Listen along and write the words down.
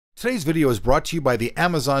Today's video is brought to you by the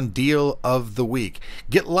Amazon Deal of the Week.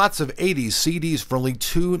 Get lots of 80s CDs for only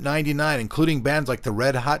 $2.99, including bands like the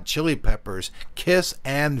Red Hot Chili Peppers, Kiss,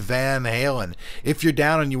 and Van Halen. If you're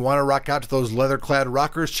down and you want to rock out to those leather-clad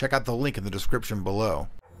rockers, check out the link in the description below.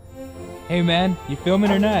 Hey man, you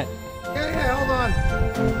filming or not? Yeah, hold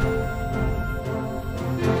on.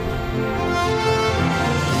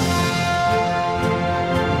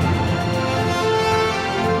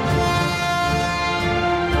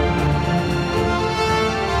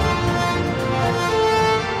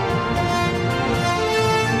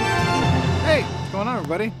 What's going on,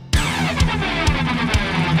 everybody?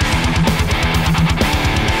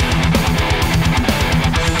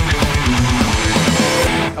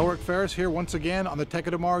 Elric Ferris here once again on the Tech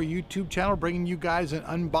of Tomorrow YouTube channel, bringing you guys an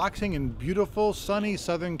unboxing in beautiful sunny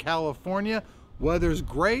Southern California. Weather's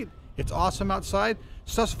great. It's awesome outside.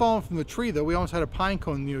 Stuff's falling from the tree though. We almost had a pine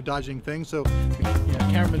cone, dodging thing. So,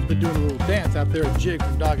 cameraman's been doing a little dance out there, a jig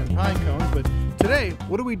from dogging pine cones. But today,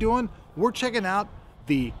 what are we doing? We're checking out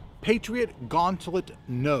the Patriot Gauntlet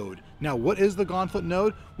node. Now, what is the Gauntlet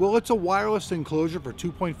node? Well, it's a wireless enclosure for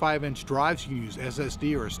 2.5-inch drives. You can use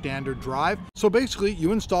SSD or a standard drive. So basically,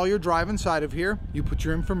 you install your drive inside of here, you put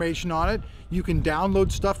your information on it, you can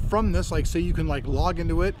download stuff from this, like say you can log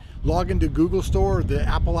into it, log into Google Store, or the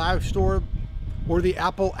Apple App Store, or the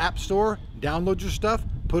Apple App Store, download your stuff,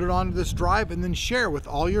 put it onto this drive, and then share with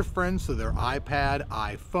all your friends to their iPad,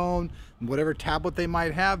 iPhone, whatever tablet they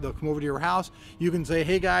might have. They'll come over to your house. You can say,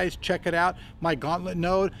 hey guys, check it out. My Gauntlet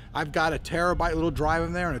node, I've got a terabyte little drive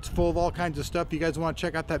in there and it's full of all kinds of stuff. You guys want to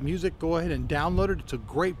check out that music, go ahead and download it. It's a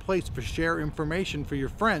great place for share information for your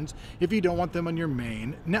friends if you don't want them on your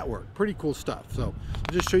main network. Pretty cool stuff. So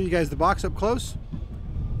I'll just show you guys the box up close.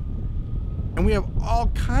 And we have all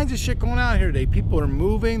kinds of shit going on here today. People are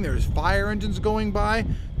moving, there's fire engines going by.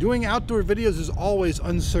 Doing outdoor videos is always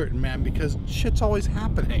uncertain, man, because shit's always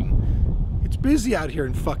happening. It's busy out here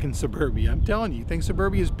in fucking suburbia. I'm telling you, you think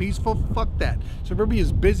suburbia is peaceful? Fuck that. Suburbia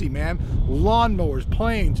is busy, man. Lawnmowers,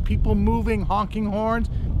 planes, people moving, honking horns,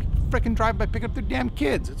 people freaking drive by picking up their damn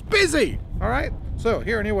kids. It's busy, all right? So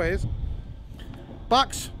here, anyways,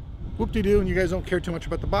 box, whoop-de-doo, and you guys don't care too much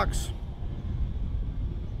about the box.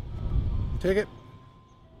 Take it.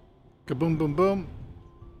 Kaboom, boom, boom.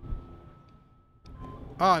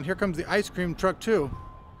 Oh, and here comes the ice cream truck too.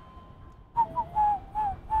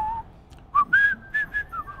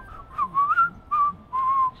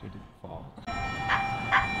 She didn't fall.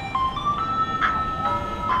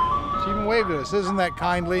 She even waved at us. Isn't that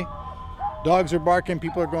kindly? Dogs are barking.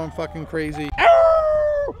 People are going fucking crazy.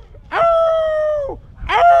 Ow! Ow!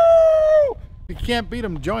 Ow! If you can't beat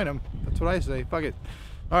them, join them. That's what I say. Fuck it.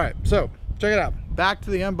 All right, so check it out. Back to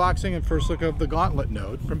the unboxing and first look of the Gauntlet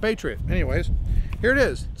node from Patriot. Anyways, here it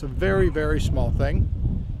is. It's a very, very small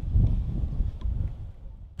thing.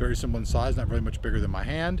 Very simple in size, not really much bigger than my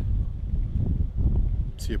hand.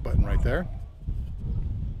 See a button right there.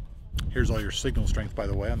 Here's all your signal strength, by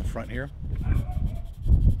the way, on the front here.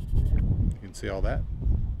 You can see all that.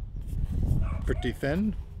 Pretty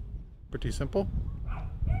thin, pretty simple.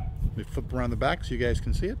 Let me flip around the back so you guys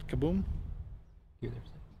can see it. Kaboom.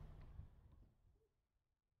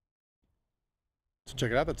 So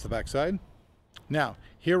check it out, that's the back side. Now,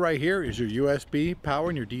 here right here is your USB power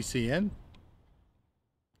and your DC in.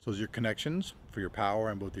 So those are your connections for your power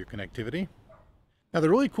and both your connectivity. Now the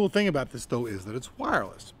really cool thing about this though is that it's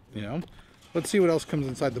wireless, Let's see what else comes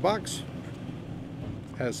inside the box.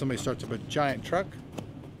 As somebody starts up a giant truck.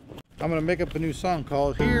 I'm gonna make up a new song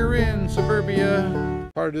called Here in Suburbia.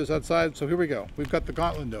 Hard to do this outside, so here we go. We've got the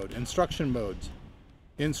Gauntlet node, instruction modes,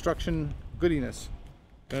 instruction goodiness.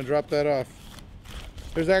 Gonna drop that off.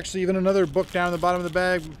 There's actually even another book down in the bottom of the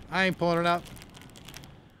bag. I ain't pulling it out.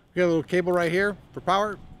 We got a little cable right here for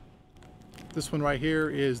power. This one right here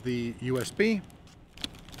is the USB.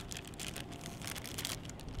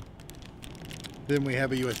 Then we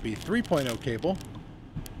have a USB 3.0 cable.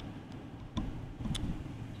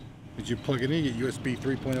 As you plug it in, you get USB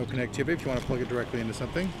 3.0 connectivity if you want to plug it directly into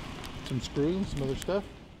something. Some screws and some other stuff.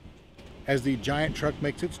 As the giant truck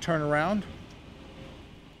makes its turn around.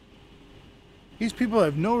 These people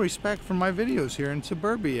have no respect for my videos here in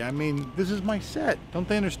suburbia. I mean, this is my set. Don't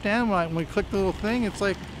they understand when we click the little thing, it's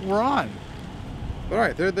like we're on. All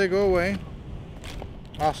right, there they go away.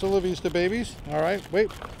 Hasta la vista, babies. All right, wait.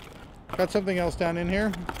 Got something else down in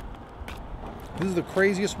here. This is the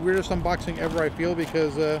craziest, weirdest unboxing ever, I feel,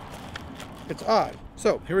 because it's odd.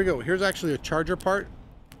 So here we go. Here's actually a charger part.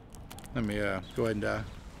 Let me go ahead and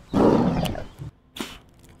get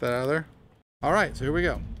that out of there. All right, so here we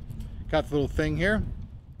go. Got the little thing here.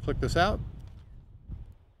 Click this out.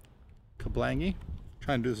 Kablangy.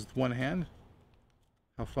 Trying to do this with one hand.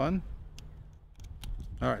 How fun.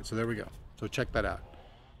 All right, so there we go. So check that out.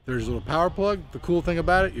 There's a little power plug. The cool thing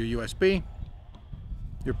about it, your USB,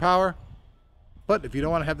 your power. But if you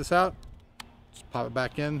don't want to have this out, just pop it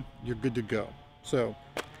back in, you're good to go. So,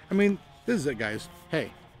 I mean, this is it, guys.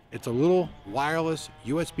 Hey, it's a little wireless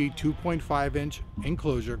USB 2.5 inch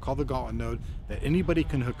enclosure called the Gauntlet node that anybody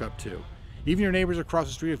can hook up to. Even your neighbors across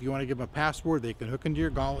the street, if you want to give them a password, they can hook into your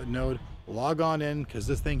Gauntlet node, log on in, because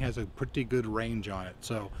this thing has a pretty good range on it.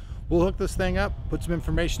 So we'll hook this thing up, put some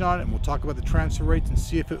information on it, and we'll talk about the transfer rates and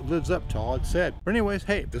see if it lives up to all it said. But anyways,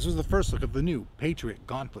 hey, this was the first look of the new Patriot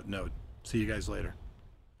Gauntlet node. See you guys later.